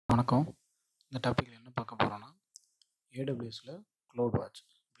வணக்கம். இந்த டாப்பிக்கில் என்ன பார்க்க போகிறோன்னா, ஏடபிள்யூஎஸில் Cloudwatch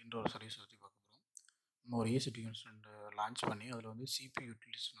அப்படின்ற ஒரு சர்வீஸ் பற்றி பார்க்க போகிறோம். நம்ம ஒரு EC2 இன்ஸ்டன்ட் லான்ச் பண்ணி அதில் வந்து CPU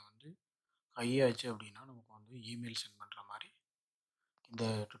யூட்டிலைசேஷன் வந்து ஹை ஆச்சு அப்படின்னா நமக்கு வந்து இமெயில் சென்ட் பண்ணுற மாதிரி இந்த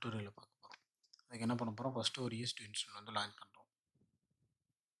டுட்டோரியலில் பார்க்க போகிறோம். அதுக்கு என்ன பண்ண போகிறோம், ஃபஸ்ட்டு ஒரு EC2 இன்ஸ்டன்ட் வந்து லான்ச் பண்ணுறோம்.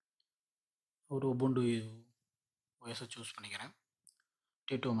 ஒரு Ubuntu OS சூஸ் பண்ணிக்கிறேன்.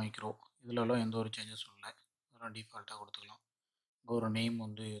 T2 மைக்ரோ இதிலலாம் எந்த ஒரு சேஞ்சஸும் இல்லை, அதெல்லாம் டிஃபால்ட்டாக கொடுத்துக்கலாம். இங்கே ஒரு நேம்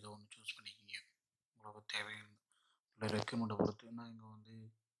வந்து ஏதோ ஒன்று சூஸ் பண்ணிக்கிங்க உங்களுக்கு தேவையான ரெக்யூமெண்ட்டை பொறுத்து. நான் இங்கே வந்து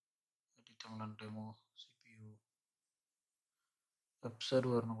தமிழன் டெமோ CPU வெப்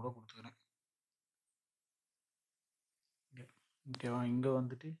சர்வர்னு கூட கொடுத்துக்கிறேன். ஓகேவா, இங்கே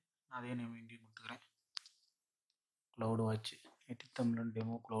வந்துட்டு நான் அதே நேம் இங்கேயும் கொடுத்துக்கிறேன், Cloudwatch தமிழன்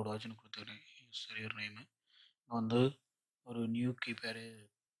டெமோ Cloudwatchனு கொடுத்துக்கிறேன் சர்வர் நேமு. இங்கே வந்து ஒரு நியூ கீ பேர்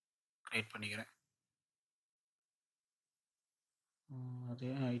க்ரியேட் பண்ணிக்கிறேன்.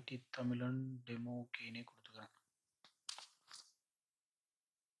 அதே தமிழன் டெமோ கீனே கொடுத்துக்கிறேன்.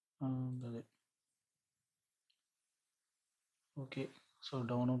 அது ஓகே. ஸோ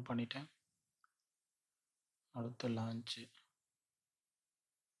டவுன்லோட் பண்ணிட்டேன். அடுத்த லான்ச்சு.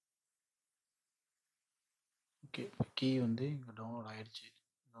 ஓகே, இப்போ கீ வந்து இங்கே டவுன்லோட் ஆகிடுச்சு.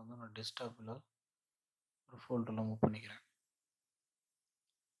 இதை வந்து நான் டெஸ்க்டாப்பில் ஒரு ஃபோல்டரில் மூவ் பண்ணிக்கிறேன்.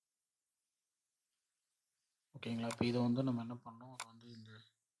 ஓகேங்களா, இப்போ இதை வந்து நம்ம என்ன பண்ணோம், அது வந்து இந்த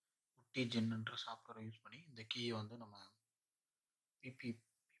ஜென்ன்ற சாஃப்ட்வேரை யூஸ் பண்ணி இந்த கீயை வந்து நம்ம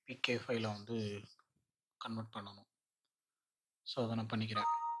பிபிகே ஃபைலை வந்து கன்வெர்ட் பண்ணணும். ஸோ அதை நான் பண்ணிக்கிறேன்.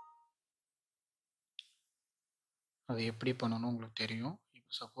 அது எப்படி பண்ணணும் உங்களுக்கு தெரியும்.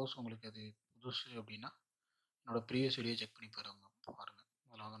 இப்போ சப்போஸ் உங்களுக்கு அது புதுசு அப்படின்னா என்னோடய ப்ரீவியஸ் வீடியோ செக் பண்ணி பாருங்கள்.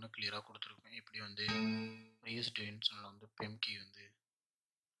 அதில் வந்து நான் கிளியராக கொடுத்துருப்பேன். எப்படி வந்து EC2 இன்ஸ்டன்ட்டில் வந்து பெம்கீயை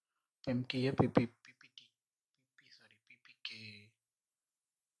பிபிகே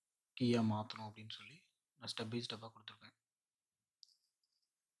கீயாக மாற்றணும் அப்படின்னு சொல்லி நான் ஸ்டெப் பை ஸ்டெப்பாக கொடுத்துருப்பேன்.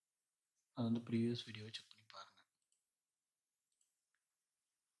 அது வந்து ப்ரீவியஸ் வீடியோவை செக் பண்ணி பாருங்கள்.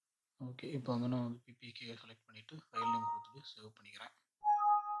 ஓகே, இப்போ வந்து நான் வந்து பிபிகே செலக்ட் பண்ணிவிட்டு ஃபைல் நேம் கொடுத்துட்டு சேவ் பண்ணிக்கிறேன்.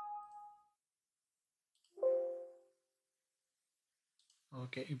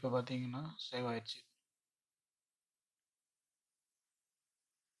 ஓகே, இப்போ பார்த்தீங்கன்னா சேவ் ஆயிடுச்சு.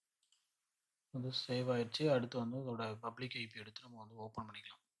 வந்து சேவ் ஆயிடுச்சு. அடுத்து வந்து அதோட பப்ளிக் ஐபி எடுத்து நம்ம வந்து ஓப்பன்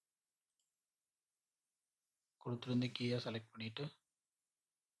பண்ணிக்கலாம். கொடுத்துருந்து கீயை செலக்ட் பண்ணிவிட்டு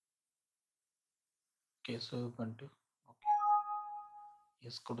ஓகே சேவ் பண்ணிட்டு ஓகே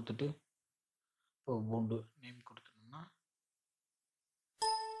எஸ் கொடுத்துட்டு இப்போ Ubuntu நேம் கொடுத்துட்டோம்னா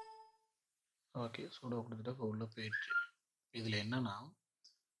ஓகே சூடோ கொடுத்துட்டு இப்போ உள்ளே போயிடுச்சு. இதில் என்னென்னா,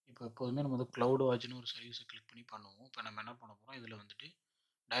 இப்போ எப்போதுமே நம்ம வந்து Cloudwatchனு ஒரு சர்வீஸை கிளிக் பண்ணி பண்ணுவோம். இப்போ நம்ம என்ன பண்ண போகிறோம், இதில் வந்துட்டு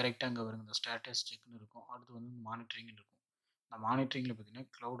டைரெக்டாக அங்கே வருங்க இந்த ஸ்டேட்டஸ் செக்னு இருக்கும். அடுத்து வந்து மானிட்டரிங்னு இருக்கும். இந்த மானிட்டரிங்கில் பார்த்தீங்கன்னா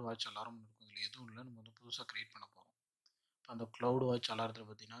Cloudwatch அலாரம் இருக்கும். இதில் எதுவும் இல்லை, நம்ம வந்து புதுசாக க்ரியேட் பண்ண போகிறோம். இப்போ அந்த Cloudwatch அலாரத்தில்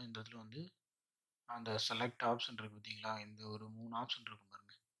பார்த்தீங்கன்னா இந்த இடத்துல வந்து அந்த செலக்ட் ஆப்ஷன் இருக்குது பார்த்தீங்களா, இந்த ஒரு 3 ஆப்ஷன் இருக்கும்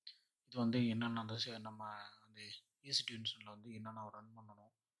பாருங்கள். இது வந்து என்னென்ன அந்த நம்ம அந்த EC2 இன்ஸ்டன்ட்டில் வந்து என்னென்ன ரன்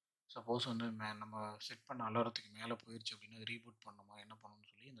பண்ணணும், சப்போஸ் வந்து நம்ம செட் பண்ண அலாரத்துக்கு மேலே போயிடுச்சு அப்படின்னா அது ரீபூட் பண்ணணுமா என்ன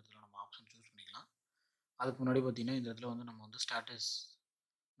பண்ணணும்னு சொல்லி இந்த இடத்துல நம்ம ஆப்ஷன் சூஸ் பண்ணிக்கலாம். அதுக்கு முன்னாடி பார்த்தீங்கன்னா இந்த இடத்துல வந்து நம்ம வந்து ஸ்டேட்டஸ்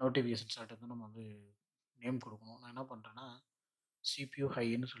நோட்டிஃபிகேஷன் ஸ்டாட்டஸ் வந்து நம்ம வந்து நேம் கொடுக்கணும். நான் என்ன பண்ணுறேன்னா CPU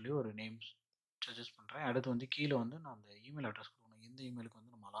ஹைன்னு சொல்லி ஒரு நேம் சஜஸ்ட் பண்ணுறேன். அடுத்து வந்து கீழே வந்து நான் அந்த இமெயில் அட்ரஸ் கொடுக்கணும், எந்த இமெயிலுக்கு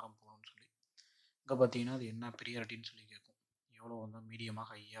வந்து நம்ம அலாரம் போகணும்னு சொல்லி. இங்கே பார்த்தீங்கன்னா அது என்ன ப்ரியாரிட்டின்னு சொல்லி கேட்கும், எவ்வளோ வந்து மீடியமாக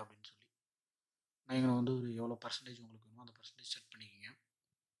ஹையா அப்படின்னு சொல்லி. நீங்கள் வந்து ஒரு எவ்வளோ பர்சன்டேஜ் உங்களுக்கு வேணுமோ அந்த பர்சன்டேஜ் செட் பண்ணிக்கிங்க.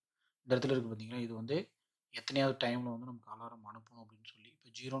 இந்த இடத்துல இருக்குது பார்த்தீங்கன்னா இது வந்து எத்தனையாவது டைமில் வந்து நமக்கு அலாரம் அனுப்பணும் அப்படின்னு சொல்லி. இப்போ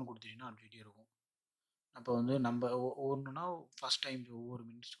 0ன்னு கொடுத்துட்டிங்கன்னா அனுப்பிட்டே இருக்கும். அப்போ வந்து நம்ம ஒவ்வொன்றுனா ஃபஸ்ட் டைம் ஒவ்வொரு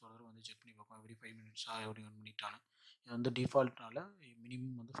மினிட்ஸ்க்கு ஒரு தடவை வந்து செக் பண்ணி பார்ப்போம், எவ்ரி 5 மினிட்ஸா எவ்ரி 1 மினிட்டானு. இது வந்து டிஃபால்ட்னால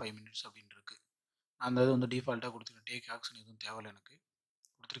மினிமம் வந்து 5 மினிட்ஸ் அப்படின்னு இருக்குது. அந்த இது வந்து டிஃபால்ட்டாக கொடுத்துருக்கேன். டேக் ஆக்ஷன் எதுவும் தேவையில்லை எனக்கு.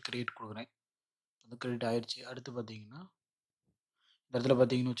 கொடுத்துட்டு கிரியேட் கொடுக்குறேன். வந்து கிரியேட் ஆயிடுச்சு. அடுத்து பார்த்தீங்கன்னா இந்த இடத்துல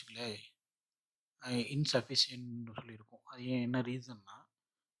பார்த்தீங்கன்னு வச்சுக்கலேன் இன்சஃபிஷியன்ட்னு சொல்லியிருக்கும். அது ஏன் என்ன ரீசன்னா,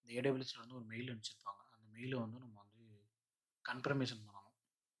 இந்த AWSல வந்து ஒரு மெயில் அனுப்பிச்சிருப்பாங்க. அந்த மெயிலை வந்து நம்ம வந்து கன்ஃபர்மேஷன் பண்ணணும்.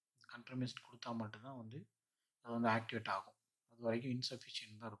 கன்ஃபர்மேஷன் கொடுத்தா மட்டும்தான் வந்து அது வந்து ஆக்டிவேட் ஆகும். அது வரைக்கும்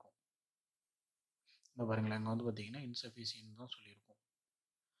இன்சஃபிஷியன்ட் தான் இருக்கும். இந்த பாருங்களேன், அங்கே வந்து பார்த்தீங்கன்னா இன்சஃபிஷியன்ட் தான் சொல்லியிருக்கும்,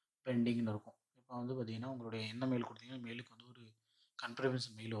 பெண்டிங்னு இருக்கும். இப்போ வந்து பார்த்தீங்கன்னா உங்களுடைய என்ன மெயில் கொடுத்தீங்கன்னா மெயிலுக்கு வந்து ஒரு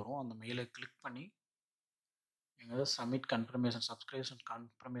கன்ஃபர்மேஷன் மெயில் வரும். அந்த மெயிலை கிளிக் பண்ணி நீங்கள் வந்து சப்மிட் கன்ஃபர்மேஷன் சப்ஸ்கிரிப்ஷன்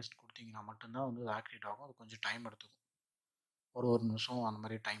கன்ஃபர்மேஷன் கொடுத்தீங்கன்னா மட்டும்தான் வந்து அது ஆக்டிவேட் ஆகும். அது கொஞ்சம் டைம் எடுத்துக்கும், ஒரு நிமிஷம் அந்த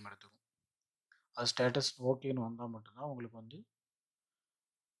மாதிரி டைம் எடுத்துக்கும். அது ஸ்டேட்டஸ் ஓகேன்னு வந்தால் மட்டும்தான் உங்களுக்கு வந்து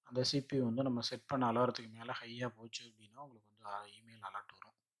அந்த CPU வந்து நம்ம செட் பண்ண அலாரத்துக்கு மேலே ஹையாக போச்சு அப்படின்னா உங்களுக்கு வந்து இமெயில் அலர்ட்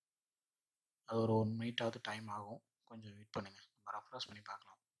வரும். அது ஒரு 1 மினிட்டாவது டைம் ஆகும். கொஞ்சம் வெயிட் பண்ணுங்கள், நம்ம ரெஃப்ரெஷ் பண்ணி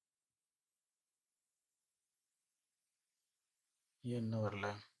பார்க்கலாம். ஏன் இன்னும் வரல?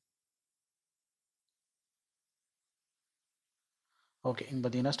 ஓகே. இங்க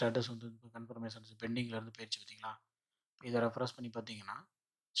பார்த்தீங்கன்னா, ஸ்டேட்டஸ் வந்து கன்ஃபர்மேஷன்ஸ் பெண்டிங்ல இருந்து போயிருச்சு பார்த்தீங்களா? இத ரெஃப்ரெஷ் பண்ணி பார்த்தீங்கன்னா,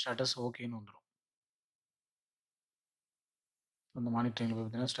 ஸ்டேட்டஸ் ஓகேன்னு வந்துரும். இந்த மானிட்டரிங்ல போய்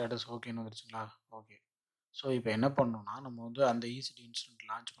பார்த்தீங்கன்னா, ஸ்டேட்டஸ் ஓகேன்னு வந்துருச்சுங்களா? ஓகே. ஸோ, இப்போ என்ன பண்ணணும்னா, நம்ம வந்து அந்த EC2 இன்ஸ்டன்ட்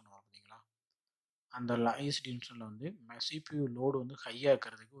லான்ச் பண்ணுவோம் பார்த்தீங்களா? அந்த EC2 இன்ஸ்டன்ட்ல வந்து CPU லோடு வந்து ஹையா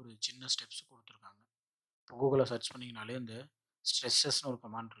இருக்கிறதுக்கு ஒரு சின்ன ஸ்டெப்ஸ் குடுத்துருக்காங்க. இப்போ Googleல சர்ச் பண்ணீங்கனாலே இந்த ஸ்ட்ரெஸஸ்ன்னு ஒரு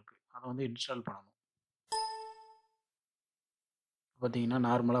கமாண்ட் இருக்கு. அத வந்து இன்ஸ்டால் பண்ணணும். பார்த்தீங்கன்னா,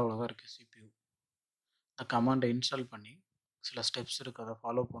 நார்மலா அவ்வளோதான் இருக்கு CPU. இந்த கமாண்ட இன்ஸ்டால் பண்ணி, சில ஸ்டெப்ஸ் இருக்கு. அத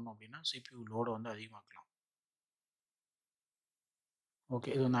ஃபாலோ பண்ணோம் அப்படின்னா, CPU லோட வந்து அதிகமாக்கலாம். ஓகே.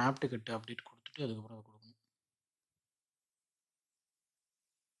 இது வந்து ஆப்ட் கெட் அப்டேட் குடுத்துட்டு, அதுக்கப்புறம் அத குடுக்கணும்.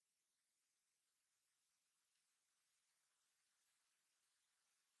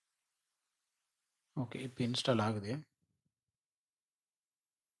 ஓகே. இப்ப இன்ஸ்டால் ஆகுது.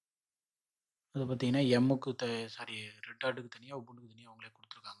 அது பார்த்தீங்கன்னா, எம்முக்கு சாரி ரெட் ஹாட்டுக்கு தனியா, உபுண்டுக்கு தனியா அவங்களே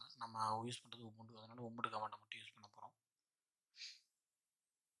குடுத்துருக்காங்க. நம்ம யூஸ் பண்றது உபுண்டு. அதனால உபுண்டு கமாண்ட மட்டும் யூஸ் பண்ண போறோம்.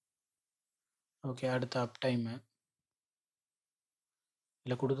 ஓகே. அடுத்து அப் டைமு.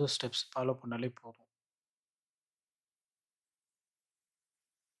 இதுல குடுத்த ஸ்டெப்ஸ் ஃபாலோ பண்ணாலே போதும்.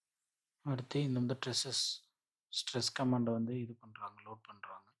 அடுத்து இந்த வந்து ஸ்ட்ரெஸ் கமாண்ட வந்து இது பண்றாங்க, லோட்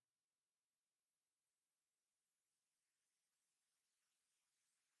பண்றாங்க.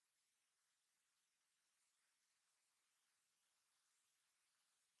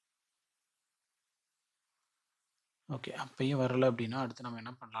 ஓகே. அப்பயும் வரல அப்படின்னா, அடுத்து நம்ம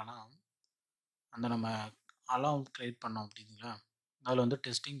என்ன பண்ணலாம்னா, அந்த நம்ம அலார்ம் கிரியேட் பண்ணோம் பார்த்தீங்களா? அதில வந்து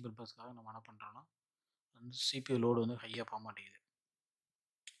டெஸ்டிங் பர்ப்பஸ்க்காக நம்ம என்ன பண்றோம்னா, வந்து CPU லோடு வந்து ஹையா போ மாட்டேங்குது.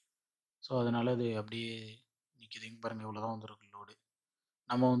 ஸோ, அதனால அது அப்படியே நிக்குது. இங்க பாருங்க இவ்வளோ தான் வந்திருக்கு லோடு.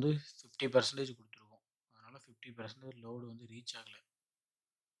 நம்ம வந்து 50% குடுத்துருக்கோம். அதனால 50% லோடு வந்து ரீச் ஆகல.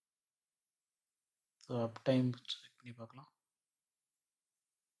 ஸோ, அப் டைம் செக் பண்ணி பார்க்கலாம்.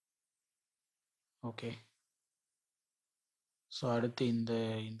 ஓகே. ஸோ, அடுத்து இந்த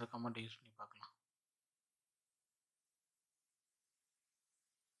இந்த கமாண்ட யூஸ் பண்ணி பார்க்கலாம்.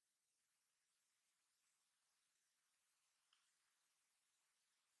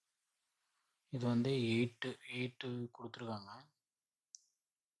 இது வந்து 8 குடுத்துருக்காங்க.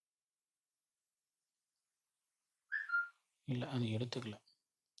 இல்ல அது எடுத்துக்கல.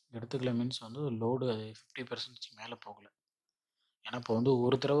 எடுத்துக்கல மீன்ஸ் வந்து லோடு அது 50% மேல போகல. ஏன்னா, இப்போ வந்து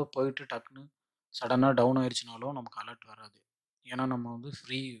ஒரு தடவ போயிட்டு டக்குன்னு சடனா டவுன் ஆயிருச்சுனாலும் நமக்கு அலர்ட் வராது. ஏன்னா, நம்ம வந்து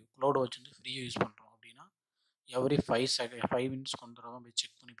க்ளவுட் வாட்ச் வந்து ஃப்ரீயா யூஸ் பண்றோம் அப்படின்னா, எவரி 5 மினிட்ஸ்க்கு ஒரு தடவ தான் போய்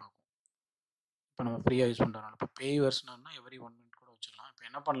செக் பண்ணி பார்க்கும். இப்போ நம்ம ஃப்ரீயா யூஸ் பண்றதுனால. இப்போ பெய் வெர்ஷன்னா எவரி 1 மினிட் கூட வச்சுக்கலாம். இப்போ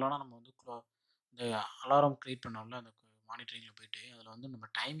என்ன பண்ணலாம்னா, நம்ம வந்து இந்த அலாரம் கிரியேட் பண்ணோம்ல, அந்த மானிட்டரிங்ல போயிட்டு, அதில வந்து நம்ம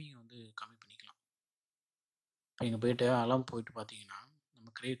டைமிங் வந்து கம்மி பண்ணிக்கலாம். இப்போ இங்க போயிட்டு அலார்ம் போயிட்டு பார்த்தீங்கன்னா, நம்ம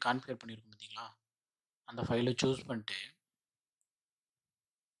கான்ஃபிகர் பண்ணியிருக்கோம் பார்த்தீங்களா? அந்த ஃபைல சூஸ் பண்ணிட்டு,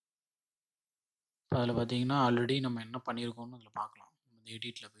 இப்போ அதில பார்த்தீங்கன்னா, ஆல்ரெடி நம்ம என்ன பண்ணியிருக்கோம்னு அதில பார்க்கலாம். இந்த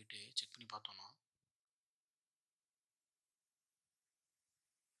எடிட்ல போயிட்டு செக் பண்ணி பார்த்தோம்னா,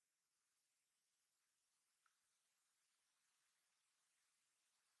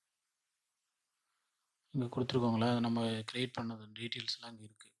 இங்க குடுத்துருக்கோங்களா, அத நம்ம கிரியேட் பண்ணது டீட்டெயில்ஸ்லாம் இங்க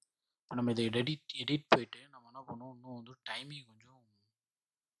இருக்கு. இப்போ நம்ம இத எடிட் போயிட்டு நம்ம என்ன பண்ணுவோம், இன்னும் வந்து டைமிங் கொஞ்சம்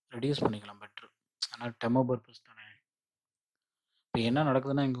ரெடியூஸ் பண்ணிக்கலாம் பெட்டர். ஆனா டெமோ பர்ப்பஸ் தானே. இப்போ என்ன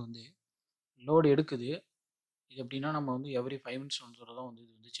நடக்குதுன்னா, இங்க வந்து லோட் எடுக்குது. இது எப்படின்னா, நம்ம வந்து எவரி 5 மினிட்ஸ் ஒன்ஸ் தான் வந்து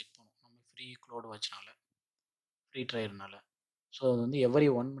இது வந்து செக் பண்ணும். நம்ம ஃப்ரீ க்ளவுட் வாட்ச்னால, ஃப்ரீ ட்ரையல்னால. ஸோ அது வந்து எவரி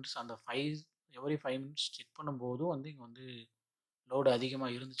 1 மினிட்ஸ் அந்த எவரி 5 மினிட்ஸ் செக் பண்ணும்போதும் வந்து இங்க வந்து லோடு அதிகமா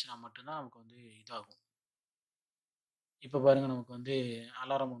இருந்துச்சுன்னா மட்டும் தான் நமக்கு வந்து இதாகும். இப்ப பாருங்க நமக்கு வந்து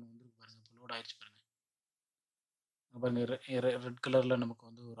அலாரம் ஒண்ணு வந்திருக்கு பாருங்க. இப்ப லோட் ஆயிருச்சு பாருங்க. இங்க பாருங்க ரெட் கலர்ல நமக்கு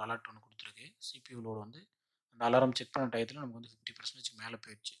வந்து ஒரு அலர்ட் ஒண்ணு குடுத்துருக்கு. CPU லோடு வந்து அந்த அலாரம் செக் பண்ண டயத்துல நமக்கு வந்து 50% மேல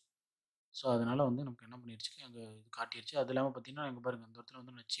போயிருச்சு. ஸோ, அதனால வந்து நமக்கு என்ன பண்ணிருச்சு, அங்க இது காட்டிருச்சு. அது இல்லாம பார்த்தீங்கன்னா, இங்க பாருங்க இந்த இடத்துல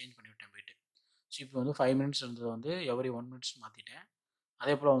வந்து நான் சேஞ்ச் பண்ணி விட்டேன் போயிட்டு. CPU வந்து 5 மினிட்ஸ் இருந்தத வந்து எவரி 1 மினிட்ஸ் மாத்திட்டேன்.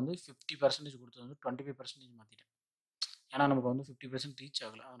 அதேபோல வந்து 50% குடுத்தது வந்து 25% மாத்திட்டேன். ஏன்னா, நமக்கு வந்து 50% ரீச்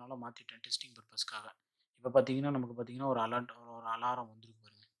ஆகல. அதனால மாத்திட்டேன் டெஸ்டிங் பர்ப்பஸ்க்காக. இப்ப பார்த்தீங்கன்னா, நமக்கு பார்த்தீங்கன்னா, ஒரு அலாரம் வந்திருக்கு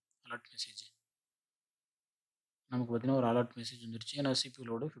பாருங்க. Alert message. நமக்கு பார்த்தீங்கன்னா, ஒரு அலர்ட் மெசேஜ் வந்துருச்சு. ஏன்னா, CPU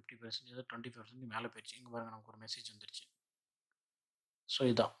லோடு 50% 25% மேல போயிருச்சு. இங்க பாருங்க நமக்கு ஒரு மெசேஜ் வந்துருச்சு. ஸோ,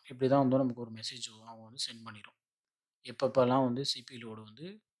 இதான். இப்படி தான் வந்து நமக்கு ஒரு மெசேஜ் அவங்க வந்து சென்ட் பண்ணிரும். எப்பப்பலாம் வந்து CPU லோடு வந்து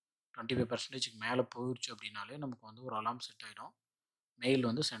 25%க்கு மேல போயிருச்சு அப்படின்னாலே, நமக்கு வந்து ஒரு அலார்ம் செட் ஆயிடும். மெயில்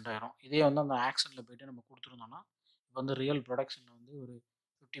வந்து சென்ட் ஆயிரும். இதே வந்து அந்த ஆக்ஷன்ல போயிட்டு நம்ம குடுத்துருந்தோம்னா, இப்போ வந்து ரியல் புரொடக்ஷன்ல வந்து ஒரு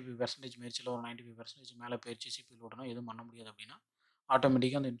 55% மேய்ச்சல் ஒரு 95% மேல போயிருச்சு CPU லோடுனா எதுவும் பண்ண முடியாது அப்படின்னா,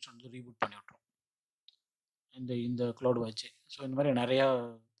 ஆட்டோமேட்டிக்கா அந்த இன்ஸ்டால் வந்து ரீபூட் பண்ணி விட்டுரும். இந்த இந்த க்ளவுட் வாட்ச். ஸோ இந்த மாரி நெறையா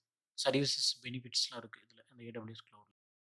சர்வீசஸ் பெனிஃபிட்ஸ்லாம் இருக்கு இதுல. இந்த AWS க்ளவுட்ல.